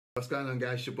What's going on,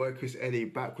 guys? Your boy Chris Eddie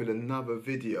back with another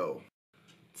video.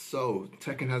 So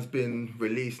Tekken has been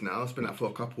released now. It's been out for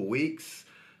a couple of weeks,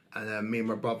 and me and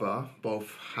my brother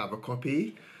both have a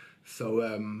copy. So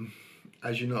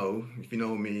as you know, if you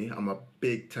know me, I'm a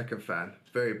big Tekken fan,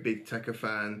 very big Tekken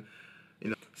fan. You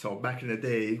know, so back in the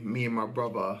day, me and my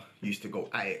brother used to go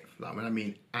at it. Like when I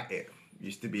mean at it,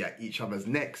 used to be at each other's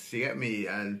necks. You get me?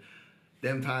 And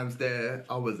them times there,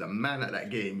 I was a man at that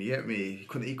game, you get me?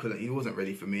 He wasn't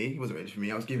ready for me. He wasn't ready for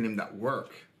me. I was giving him that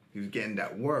work. He was getting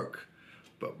that work.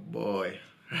 But boy,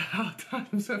 how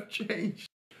times have changed.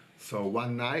 So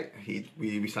one night,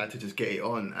 we decided to just get it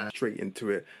on and straight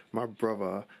into it. My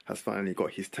brother has finally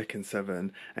got his Tekken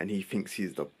 7 and he thinks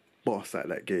he's the boss at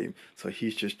that game. So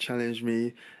he's just challenged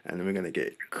me and we're gonna get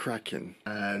it cracking.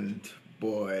 And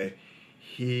boy,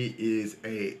 he is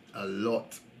a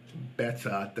lot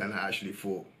better than I actually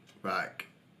thought. Like,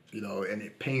 you know, and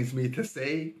it pains me to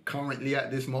say, currently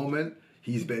at this moment,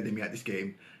 he's better than me at this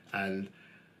game. And,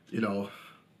 you know,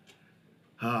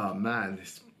 man,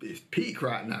 it's peak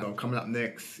right now. So coming up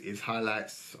next is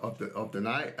highlights of the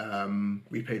night.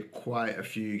 We played quite a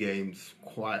few games,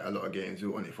 quite a lot of games. We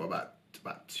were on it for about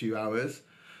 2 hours.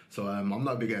 So I'm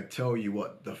not going to tell you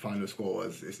what the final score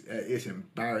was. It's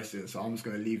embarrassing. So I'm just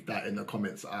going to leave that in the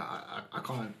comments. I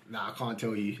can't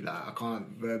tell you. Like, I can't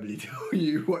verbally tell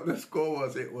you what the score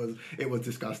was. It was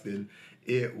disgusting.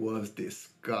 It was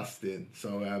disgusting.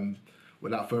 So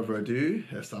without further ado,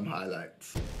 here's some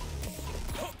highlights.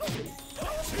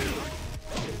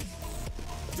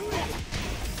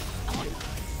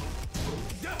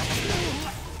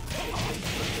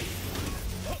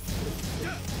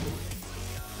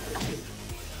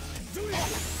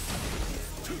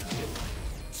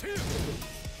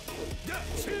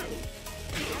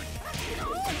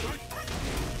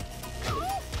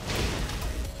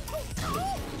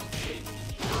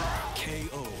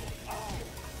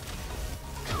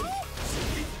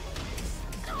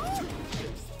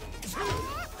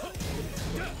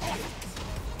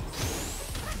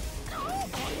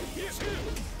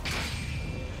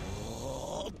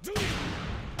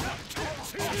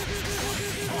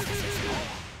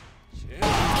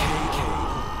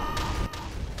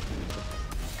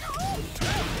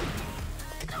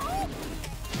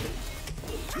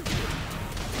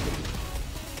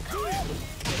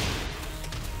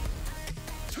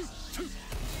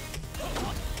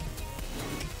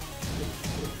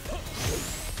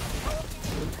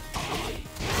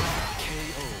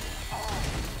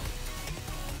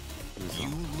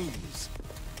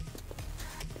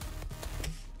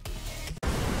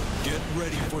 Get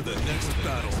ready for the next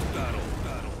battle.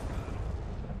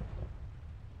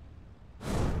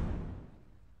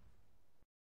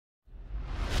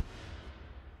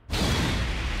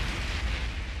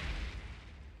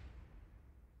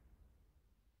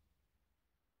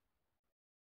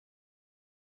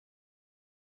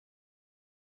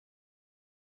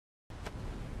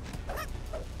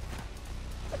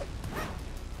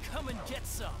 Come and get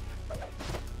some. I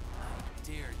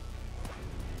dare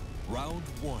you. Round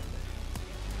 1.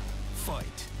 Fight.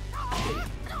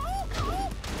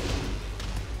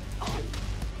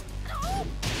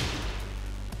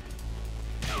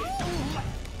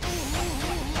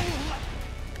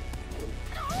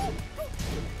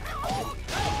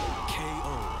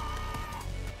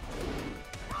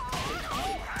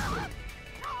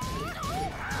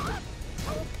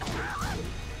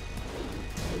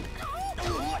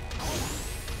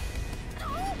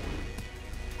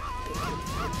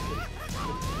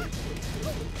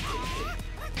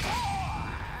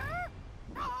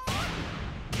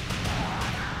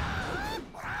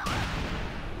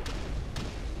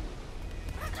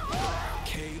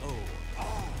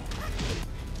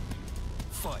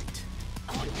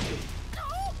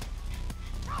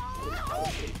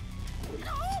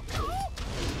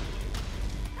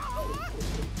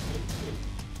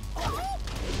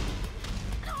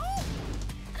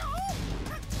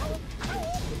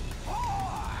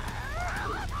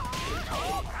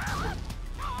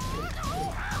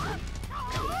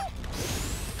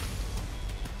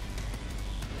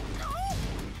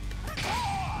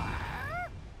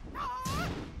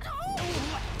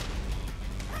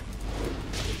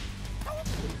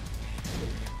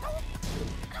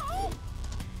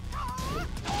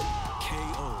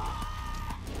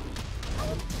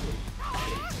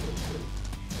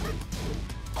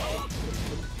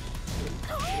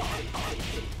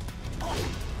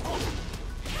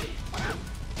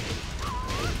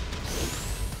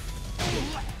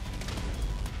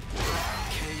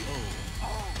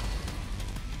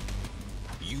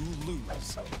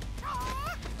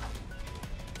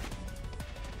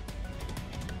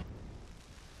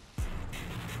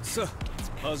 さ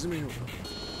あ始めよう。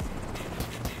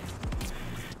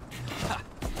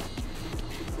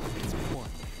One.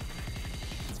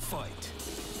 Fight.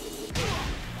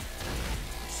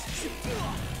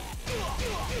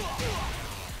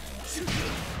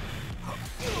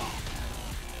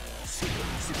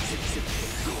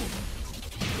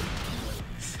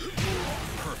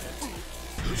 Perfect.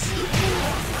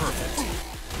 Perfect.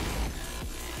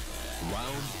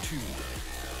 Round 2.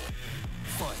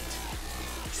 Fight.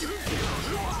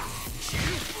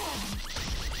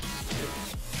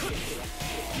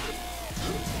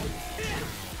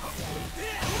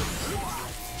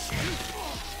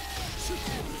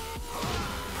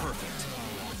 Perfect.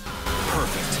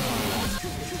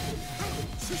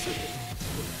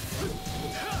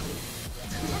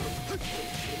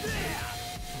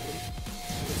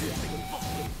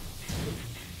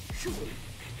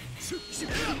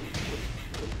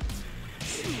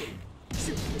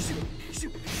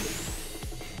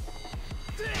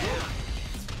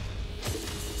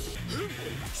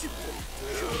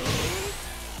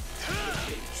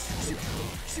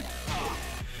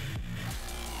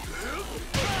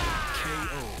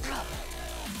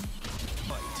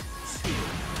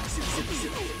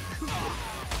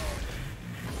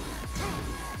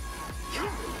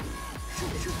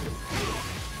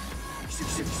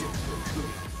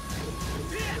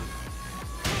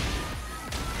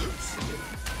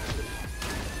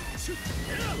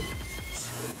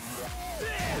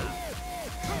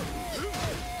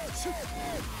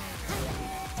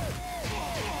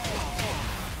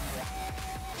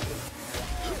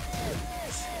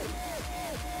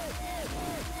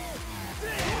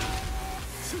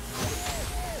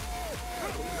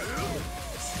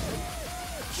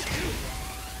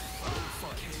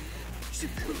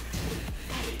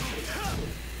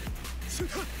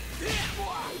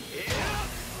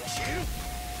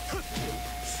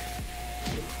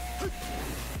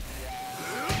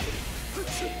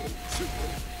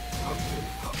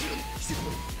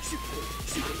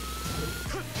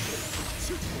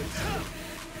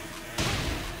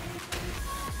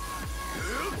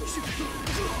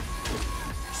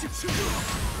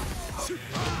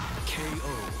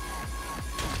 KO.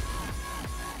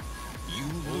 You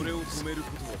俺を lose. 止める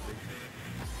ことはできない。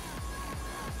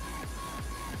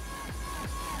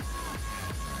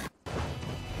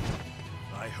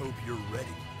 I hope you're ready.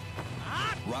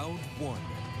 Round 1.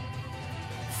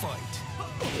 Fight.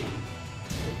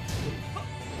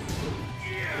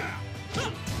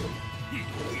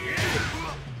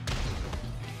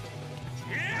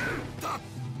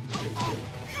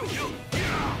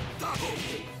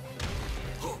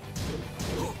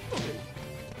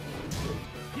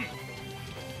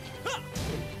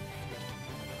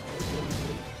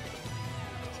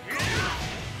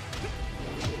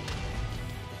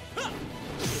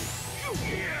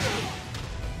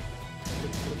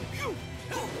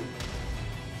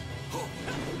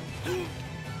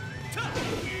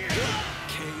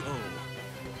 KO. KO.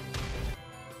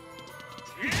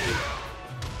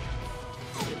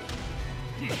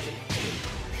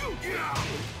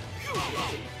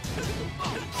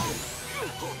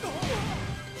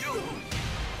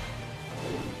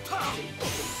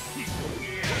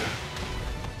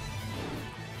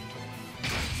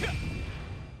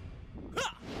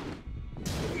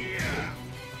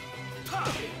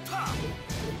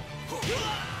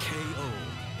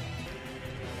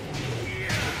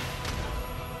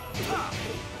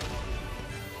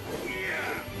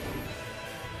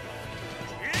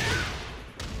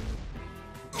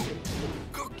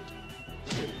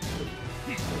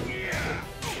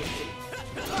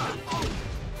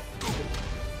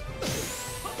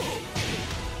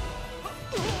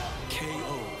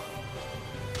 KO.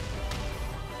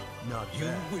 Not You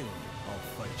bad. win. I'll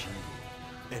fight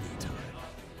you anytime.